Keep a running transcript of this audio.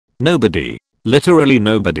Nobody. Literally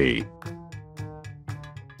nobody.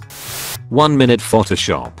 1 minute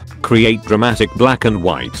Photoshop. Create dramatic black and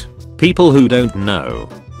white. People who don't know.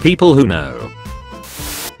 People who know.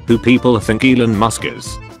 Who people think Elon Musk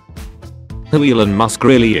is. Who Elon Musk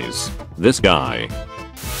really is. This guy.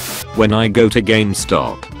 When I go to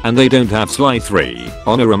GameStop and they don't have Sly 3,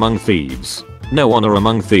 Honor Among Thieves. No Honor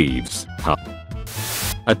Among Thieves. Huh.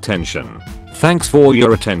 Attention. Thanks for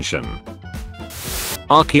your attention.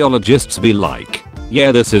 Archaeologists be like,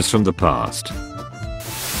 yeah, this is from the past.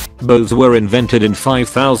 Bows were invented in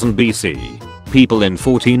 5000 BC. People in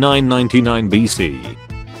 4999 BC.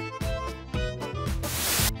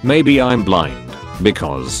 Maybe I'm blind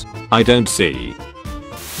because I don't see.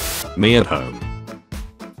 Me at home.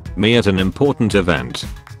 Me at an important event.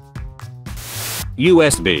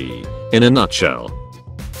 USB. In a nutshell.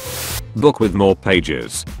 Book with more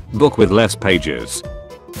pages. Book with less pages.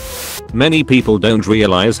 Many people don't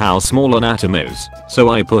realize how small an atom is, so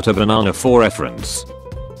I put a banana for reference.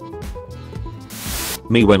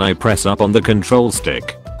 Me when I press up on the control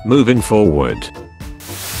stick. Moving forward.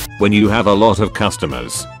 When you have a lot of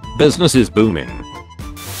customers. Business is booming.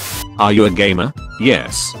 Are you a gamer?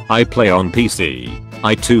 Yes, I play on PC.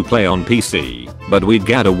 I too play on PC, but we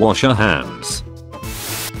gotta wash our hands.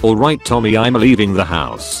 Alright Tommy, I'm leaving the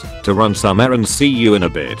house to run some errands, see you in a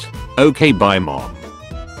bit. Okay, bye mom.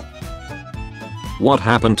 What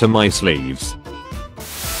happened to my sleeves?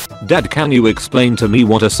 Dad, can you explain to me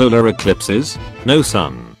what a solar eclipse is? No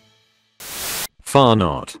son. Far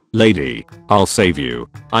not, lady, I'll save you.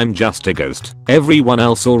 I'm just a ghost. Everyone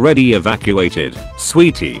else already evacuated,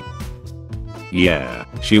 sweetie. Yeah,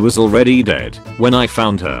 she was already dead when I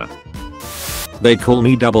found her. They call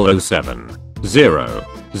me 007.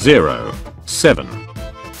 007.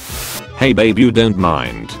 Hey babe, you don't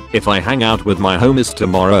mind if I hang out with my homies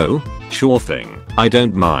tomorrow? Sure thing, I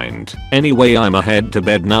don't mind. Anyway, I'm head to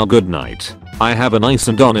bed now, good night. I have a nice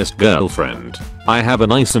and honest girlfriend. I have a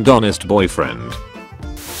nice and honest boyfriend.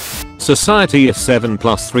 Society if 7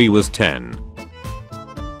 plus 3 was 10.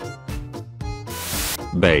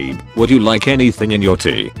 Babe, would you like anything in your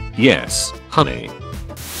tea? Yes, honey.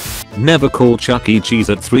 Never call Chuck E. Cheese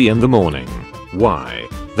at 3 in the morning. Why?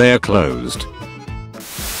 They're closed.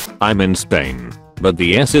 I'm in Spain, but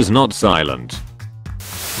the S is not silent.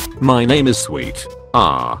 My name is Sweet.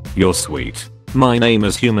 Ah, you're sweet. My name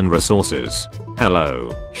is Human Resources.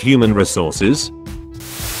 Hello, Human Resources?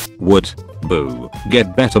 Wood. Boo.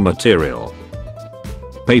 Get better material.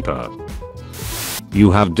 Paper.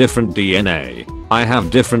 You have different DNA. I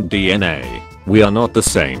have different DNA. We are not the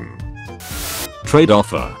same. Trade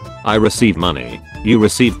offer. I receive money. You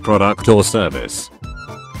receive product or service.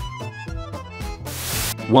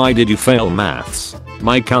 Why did you fail maths?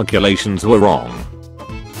 My calculations were wrong.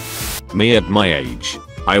 Me at my age.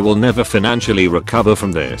 I will never financially recover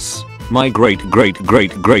from this. My great great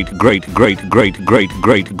great great great great great great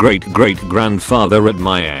great great great grandfather at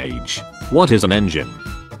my age. What is an engine?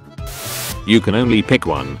 You can only pick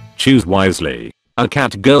one. Choose wisely. A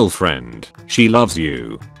cat girlfriend. She loves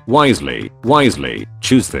you. Wisely, wisely,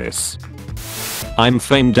 choose this. I'm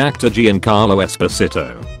famed actor Giancarlo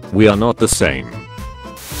Esposito. We are not the same.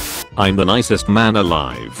 I'm the nicest man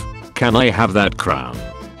alive. Can I have that crown?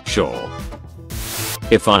 Sure.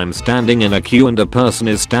 If I'm standing in a queue and a person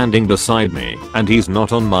is standing beside me and he's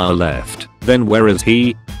not on my left, then where is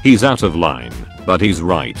he? He's out of line, but he's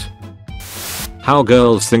right. How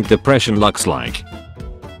girls think depression looks like.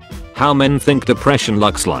 How men think depression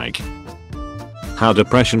looks like. How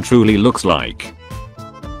depression truly looks like.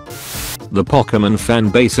 The Pokemon fan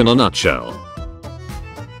base in a nutshell.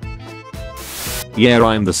 Yeah,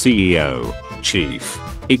 I'm the CEO, Chief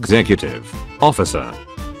Executive Officer.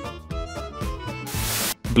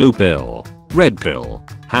 Blue pill, red pill,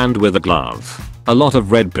 hand with a glove. A lot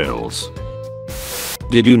of red pills.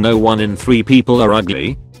 Did you know 1 in 3 people are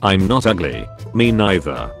ugly? I'm not ugly. Me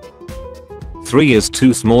neither. 3 is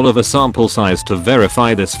too small of a sample size to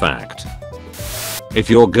verify this fact. If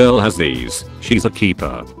your girl has these, she's a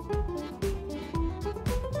keeper.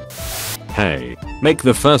 Hey, make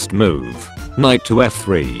the first move. Knight to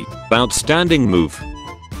f3. Outstanding move.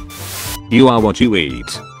 You are what you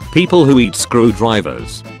eat. People who eat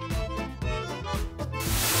screwdrivers.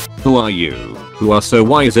 Who are you, who are so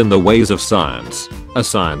wise in the ways of science? A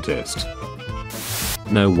scientist.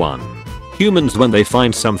 No one. Humans when they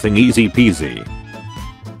find something easy peasy.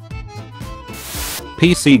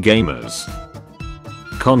 PC gamers.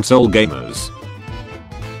 Console gamers.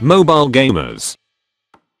 Mobile gamers.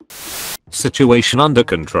 Situation under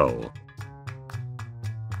control.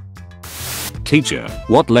 Teacher,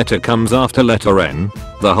 what letter comes after letter N?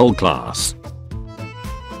 The whole class.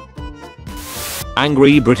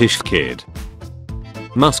 Angry British kid.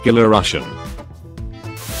 Muscular Russian.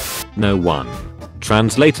 No one.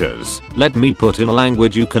 Translators, let me put in a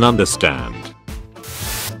language you can understand.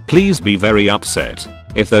 Please be very upset.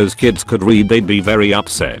 If those kids could read, they'd be very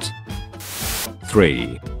upset.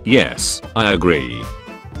 3. Yes, I agree.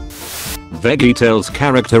 VeggieTales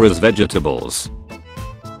character as vegetables.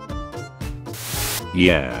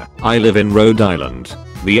 Yeah, I live in Rhode Island.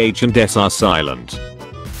 The H and S are silent.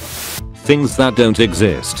 Things that don't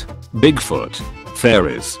exist. Bigfoot.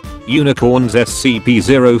 Fairies. Unicorns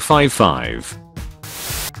SCP-055.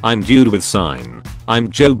 I'm dude with sign. I'm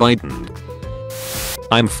Joe Biden.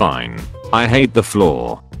 I'm fine. I hate the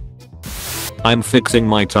floor. I'm fixing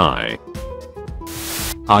my tie.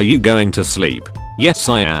 Are you going to sleep? Yes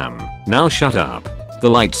I am. Now shut up. The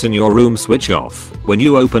lights in your room switch off when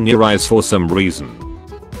you open your eyes for some reason.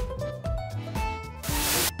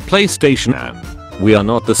 PlayStation and we are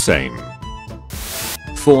not the same.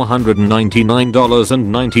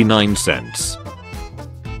 $499.99.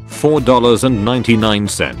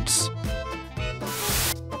 $4.99.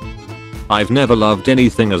 I've never loved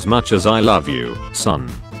anything as much as I love you, son.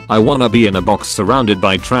 I wanna be in a box surrounded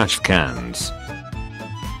by trash cans.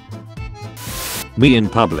 Me in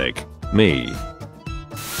public. Me.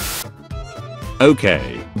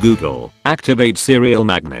 Okay, Google, activate serial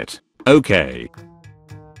magnet. Okay.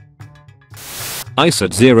 Ice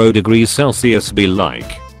at 0 degrees Celsius be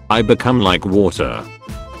like. I become like water.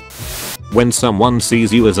 When someone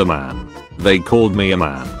sees you as a man, they called me a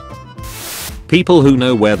man. People who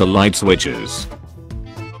know where the light switch is.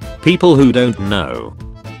 People who don't know.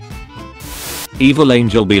 Evil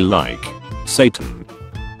angel be like. Satan.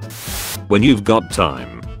 When you've got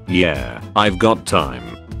time. Yeah, I've got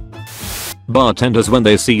time. Bartenders when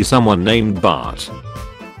they see someone named Bart.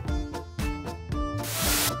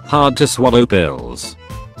 Hard to swallow pills.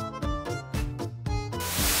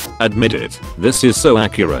 Admit it, this is so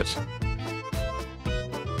accurate.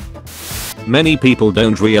 Many people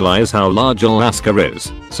don't realize how large Alaska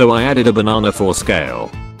is, so I added a banana for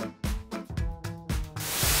scale.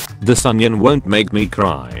 This onion won't make me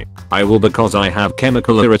cry. I will because I have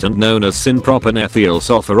chemical irritant known as synpropanethyl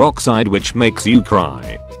sulfur oxide which makes you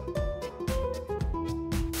cry.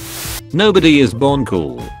 Nobody is born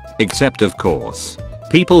cool. Except of course.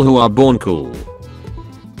 People who are born cool.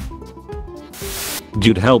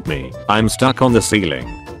 Dude help me, I'm stuck on the ceiling.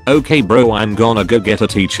 Okay bro, I'm gonna go get a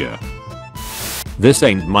teacher. This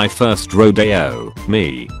ain't my first rodeo,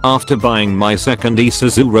 me, after buying my second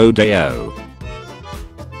Isuzu rodeo.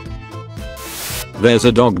 There's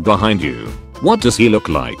a dog behind you. What does he look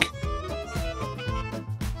like?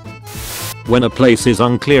 When a place is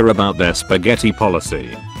unclear about their spaghetti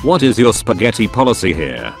policy, what is your spaghetti policy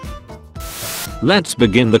here? Let's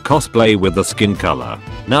begin the cosplay with the skin color.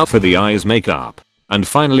 Now for the eyes makeup. And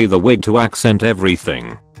finally the wig to accent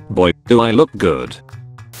everything. Boy, do I look good.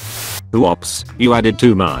 Whoops, you added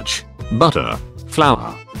too much. Butter,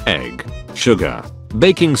 flour, egg, sugar,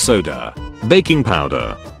 baking soda, baking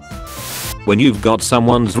powder. When you've got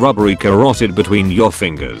someone's rubbery carotid between your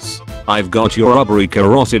fingers. I've got your rubbery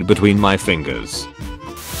carotid between my fingers.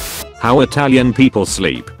 How Italian people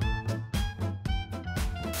sleep.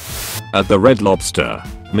 At the Red Lobster.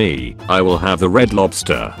 Me, I will have the Red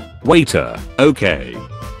Lobster. Waiter, okay.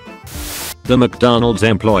 The McDonald's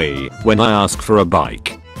employee, when I ask for a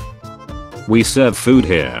bike. We serve food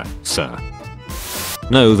here, sir.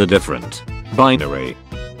 No, the different. Binary.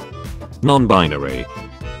 Non-binary.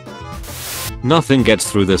 Nothing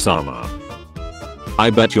gets through this armor. I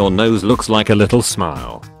bet your nose looks like a little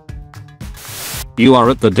smile. You are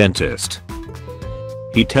at the dentist.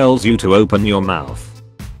 He tells you to open your mouth.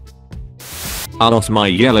 Are not my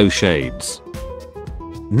yellow shades.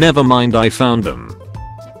 Never mind, I found them.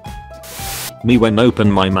 Me when open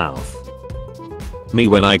my mouth. Me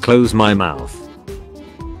when I close my mouth.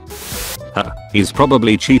 He's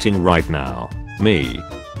probably cheating right now. Me.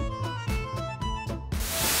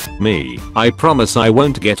 Me, I promise I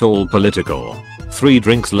won't get all political. 3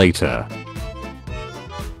 drinks later.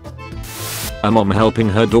 A mom helping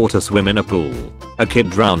her daughter swim in a pool. A kid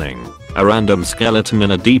drowning. A random skeleton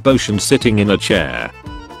in a deep ocean sitting in a chair.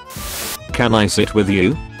 Can I sit with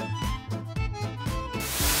you?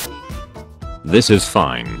 This is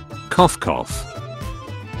fine. Cough cough.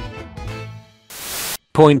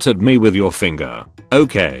 Point at me with your finger.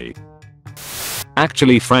 Okay.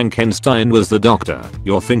 Actually Frankenstein was the doctor.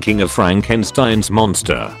 You're thinking of Frankenstein's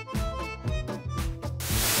monster.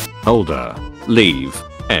 Holder. Leave.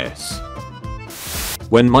 S.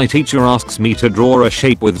 When my teacher asks me to draw a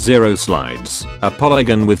shape with 0 slides, a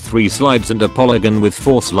polygon with 3 slides and a polygon with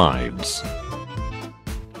 4 slides.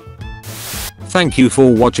 Thank you for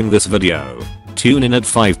watching this video. Tune in at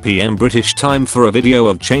 5 PM British time for a video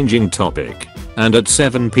of changing topic, and at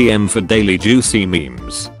 7 PM for daily juicy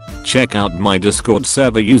memes. Check out my Discord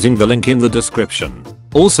server using the link in the description.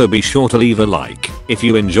 Also be sure to leave a like if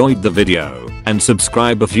you enjoyed the video, and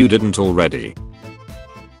subscribe if you didn't already.